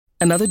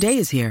Another day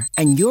is here,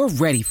 and you're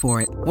ready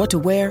for it. What to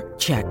wear?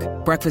 Check.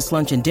 Breakfast,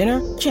 lunch, and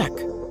dinner? Check.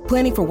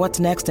 Planning for what's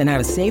next and how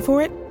to save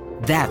for it?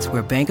 That's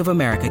where Bank of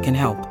America can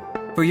help.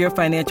 For your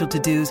financial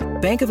to-dos,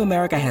 Bank of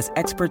America has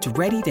experts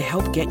ready to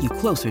help get you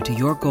closer to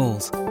your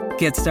goals.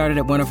 Get started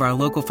at one of our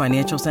local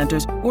financial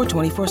centers or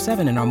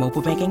 24/7 in our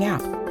mobile banking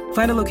app.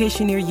 Find a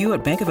location near you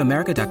at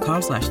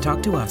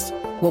bankofamerica.com/talktous.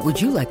 What would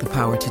you like the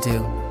power to do?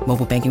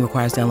 Mobile banking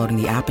requires downloading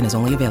the app and is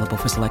only available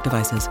for select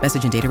devices.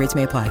 Message and data rates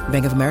may apply.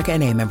 Bank of America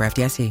N.A., member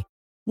FDIC.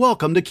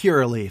 Welcome to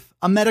Curaleaf,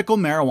 a medical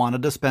marijuana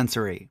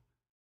dispensary.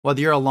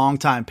 Whether you're a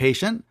longtime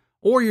patient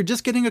or you're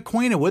just getting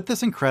acquainted with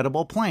this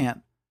incredible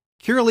plant,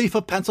 Curaleaf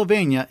of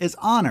Pennsylvania is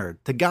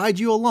honored to guide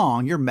you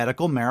along your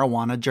medical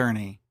marijuana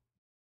journey.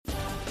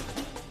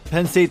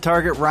 Penn State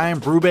target Ryan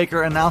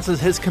Brubaker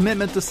announces his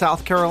commitment to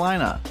South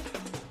Carolina.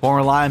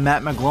 Former Lion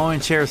Matt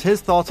McGloin shares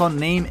his thoughts on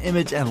name,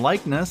 image, and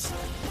likeness.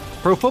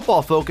 Pro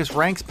Football Focus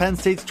ranks Penn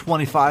State's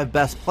 25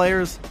 best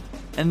players,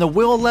 and the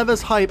Will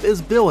Levis hype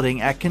is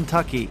building at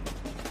Kentucky.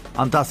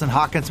 I'm Dustin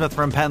Hawkinsmith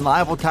from Penn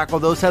Live. We'll tackle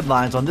those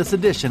headlines on this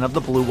edition of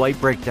the Blue White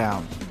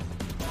Breakdown.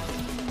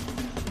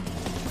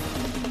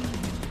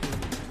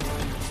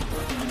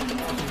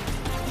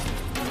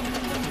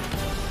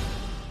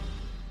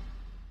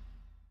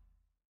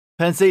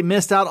 Penn State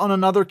missed out on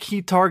another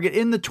key target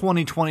in the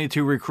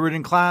 2022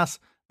 recruiting class,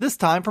 this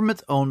time from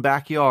its own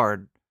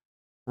backyard.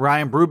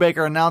 Ryan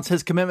Brubaker announced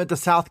his commitment to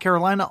South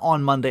Carolina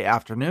on Monday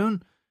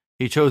afternoon.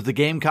 He chose the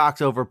Gamecocks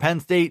over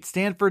Penn State,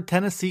 Stanford,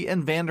 Tennessee,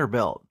 and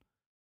Vanderbilt.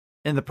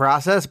 In the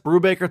process,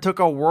 Brubaker took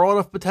a world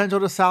of potential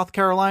to South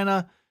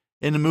Carolina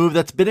in a move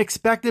that's been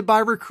expected by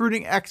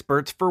recruiting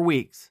experts for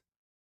weeks.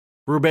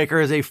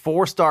 Brubaker is a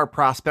 4-star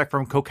prospect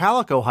from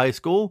Cocalico High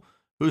School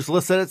who's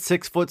listed at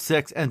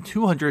 6'6" and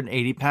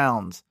 280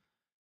 pounds.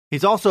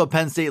 He's also a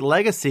Penn State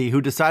legacy who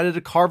decided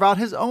to carve out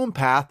his own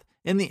path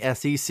in the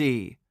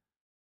SEC.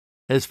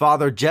 His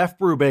father, Jeff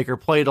Brubaker,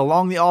 played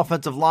along the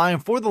offensive line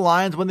for the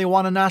Lions when they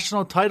won a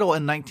national title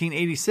in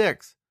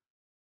 1986.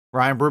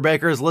 Ryan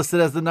Brubaker is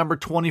listed as the number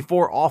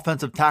 24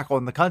 offensive tackle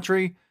in the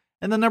country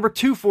and the number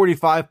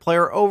 245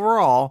 player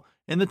overall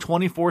in the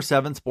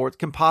 24/7 Sports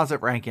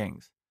composite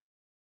rankings.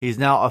 He's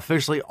now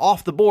officially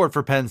off the board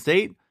for Penn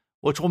State,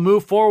 which will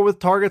move forward with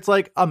targets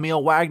like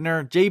Emil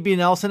Wagner, J.B.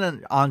 Nelson,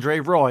 and Andre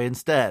Roy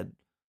instead.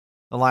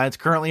 The Lions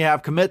currently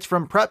have commits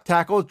from prep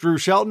tackles Drew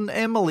Shelton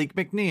and Malik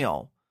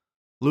McNeil.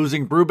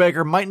 Losing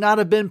Brubaker might not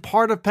have been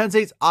part of Penn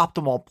State's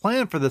optimal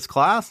plan for this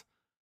class,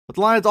 but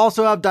the Lions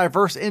also have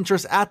diverse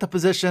interests at the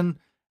position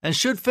and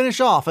should finish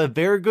off a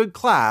very good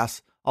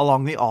class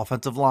along the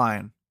offensive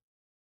line.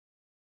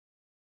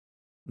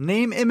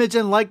 Name, image,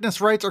 and likeness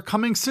rights are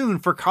coming soon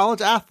for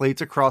college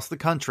athletes across the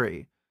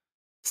country.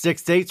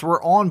 6 states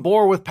were on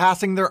board with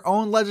passing their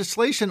own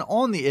legislation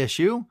on the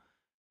issue,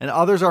 and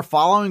others are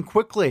following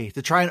quickly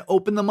to try and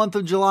open the month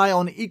of July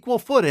on equal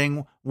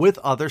footing with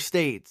other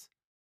states.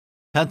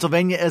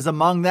 Pennsylvania is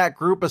among that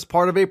group as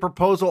part of a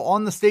proposal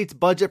on the state's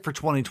budget for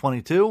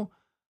 2022.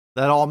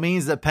 That all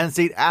means that Penn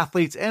State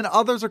athletes and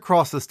others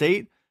across the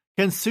state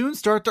can soon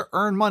start to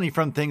earn money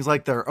from things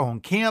like their own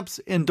camps,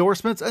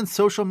 endorsements, and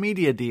social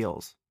media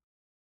deals.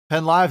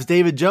 Penn Live's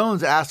David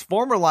Jones asked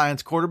former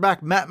Lions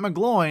quarterback Matt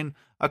McGloin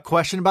a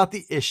question about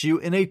the issue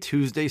in a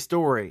Tuesday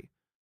story.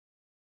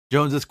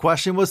 Jones's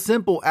question was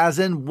simple, as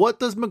in, what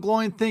does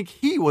McGloin think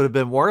he would have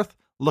been worth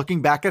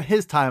looking back at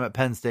his time at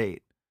Penn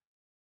State?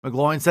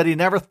 McGloin said he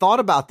never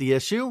thought about the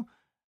issue,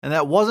 and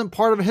that wasn't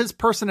part of his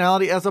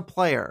personality as a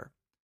player.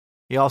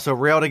 He also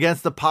railed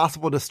against the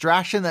possible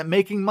distraction that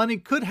making money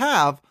could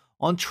have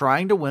on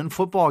trying to win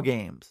football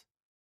games.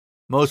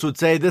 Most would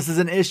say this is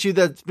an issue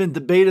that's been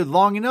debated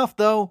long enough,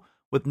 though,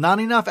 with not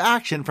enough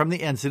action from the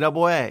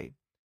NCAA.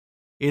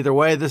 Either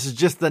way, this is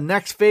just the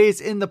next phase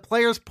in the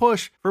players'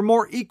 push for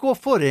more equal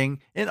footing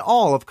in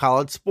all of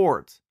college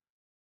sports.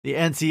 The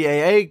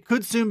NCAA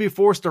could soon be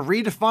forced to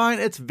redefine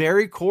its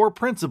very core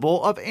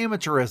principle of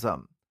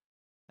amateurism.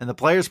 And the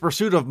players'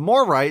 pursuit of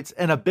more rights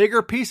and a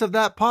bigger piece of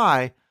that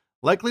pie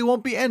likely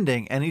won't be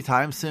ending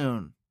anytime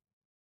soon.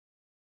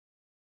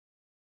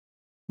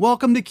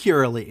 Welcome to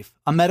Curaleaf,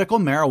 a medical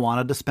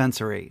marijuana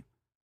dispensary.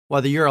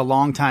 Whether you're a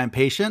longtime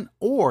patient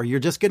or you're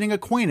just getting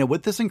acquainted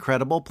with this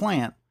incredible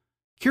plant,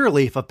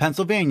 Curaleaf of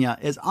Pennsylvania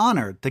is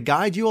honored to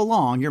guide you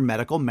along your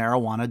medical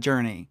marijuana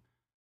journey.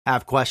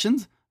 Have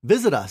questions?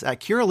 Visit us at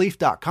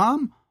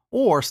curaleaf.com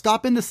or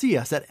stop in to see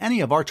us at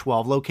any of our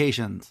 12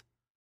 locations.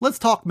 Let's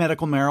talk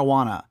medical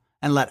marijuana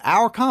and let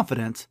our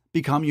confidence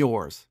become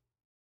yours.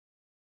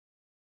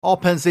 All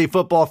Penn State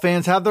football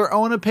fans have their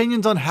own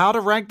opinions on how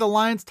to rank the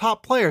Lions'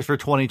 top players for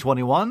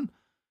 2021.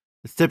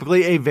 It's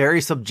typically a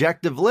very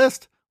subjective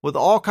list with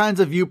all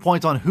kinds of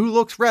viewpoints on who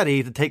looks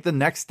ready to take the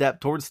next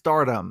step towards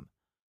stardom.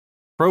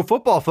 Pro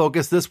Football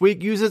Focus this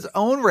week used its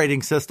own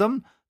rating system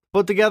to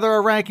put together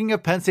a ranking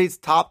of Penn State's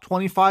top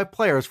 25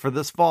 players for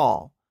this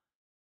fall.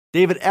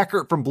 David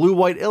Eckert from Blue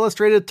White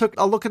Illustrated took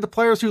a look at the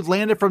players who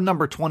landed from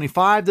number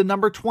 25 to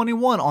number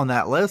 21 on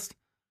that list.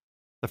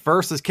 The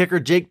first is kicker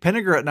Jake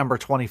Pinniger at number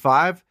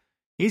 25.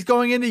 He's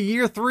going into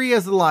year 3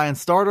 as the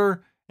Lions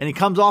starter, and he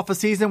comes off a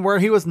season where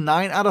he was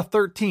 9 out of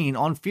 13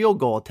 on field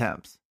goal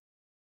attempts.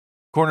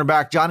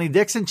 Cornerback Johnny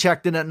Dixon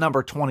checked in at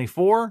number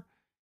 24.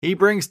 He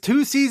brings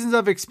 2 seasons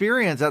of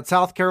experience at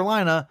South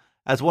Carolina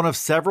as one of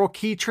several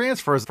key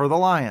transfers for the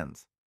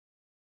Lions.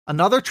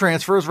 Another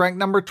transfer is ranked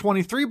number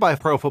 23 by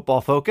Pro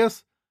Football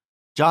Focus.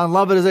 John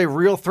Lovett is a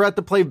real threat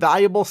to play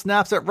valuable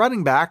snaps at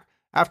running back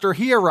after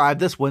he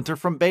arrived this winter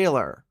from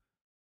Baylor.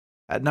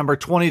 At number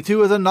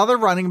 22 is another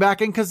running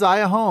back in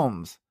Keziah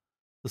Holmes.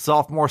 The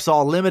sophomore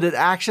saw limited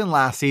action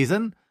last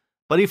season,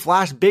 but he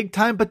flashed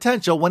big-time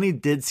potential when he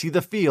did see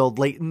the field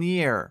late in the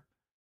year.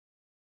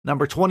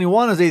 Number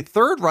 21 is a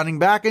third running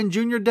back in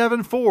junior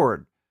Devin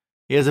Ford.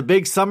 He has a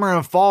big summer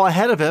and fall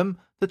ahead of him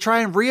to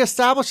try and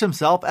reestablish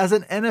himself as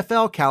an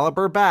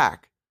NFL-caliber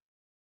back.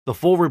 The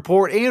full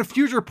report and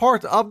future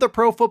parts of the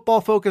Pro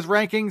Football Focus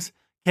rankings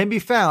can be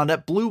found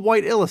at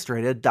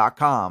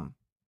BlueWhiteIllustrated.com.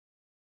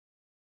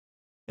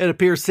 It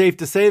appears safe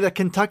to say that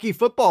Kentucky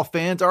football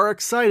fans are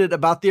excited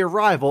about the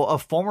arrival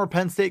of former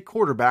Penn State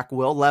quarterback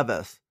Will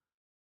Levis.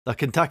 The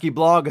Kentucky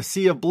blog A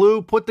Sea of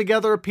Blue put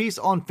together a piece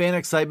on fan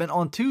excitement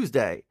on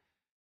Tuesday.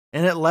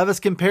 In it, Levis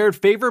compared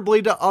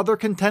favorably to other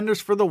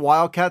contenders for the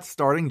Wildcats'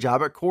 starting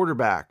job at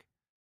quarterback.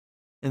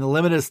 In the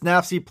limited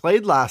snaps he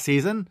played last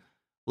season,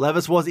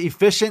 Levis was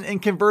efficient in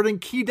converting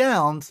key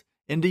downs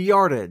into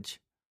yardage.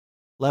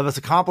 Levis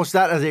accomplished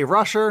that as a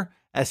rusher,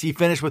 as he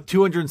finished with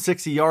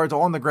 260 yards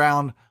on the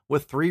ground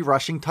with 3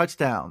 rushing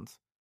touchdowns.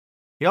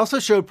 He also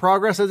showed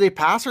progress as a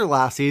passer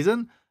last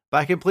season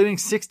by completing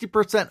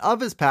 60% of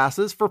his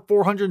passes for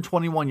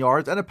 421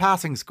 yards and a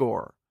passing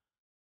score.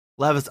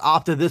 Levis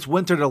opted this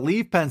winter to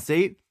leave Penn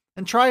State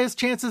and try his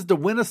chances to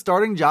win a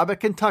starting job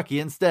at Kentucky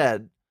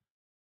instead.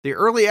 The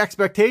early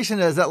expectation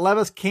is that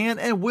Levis can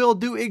and will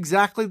do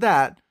exactly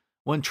that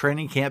when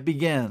training camp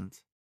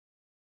begins.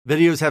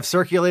 Videos have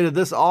circulated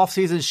this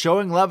offseason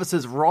showing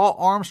Levis's raw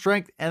arm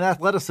strength and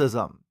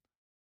athleticism.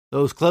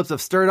 Those clips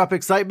have stirred up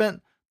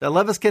excitement that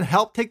Levis can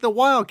help take the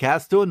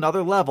Wildcats to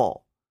another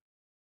level.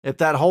 If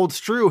that holds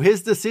true,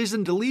 his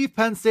decision to leave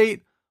Penn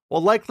State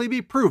will likely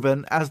be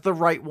proven as the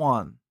right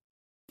one.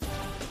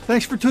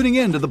 Thanks for tuning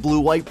in to the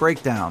Blue White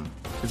Breakdown.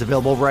 It's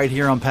available right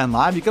here on Penn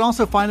Live. You can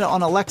also find it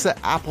on Alexa,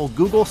 Apple,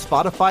 Google,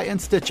 Spotify, and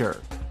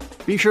Stitcher.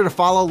 Be sure to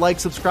follow, like,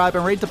 subscribe,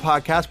 and rate the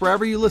podcast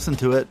wherever you listen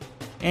to it,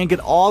 and get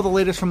all the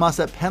latest from us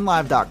at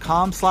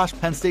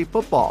PennLive.com/Penn State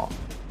Football.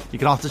 You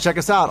can also check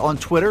us out on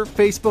Twitter,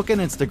 Facebook, and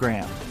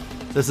Instagram.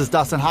 This is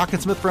Dustin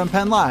Hockensmith from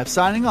Penn Live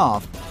signing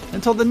off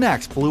until the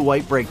next Blue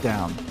White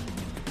Breakdown.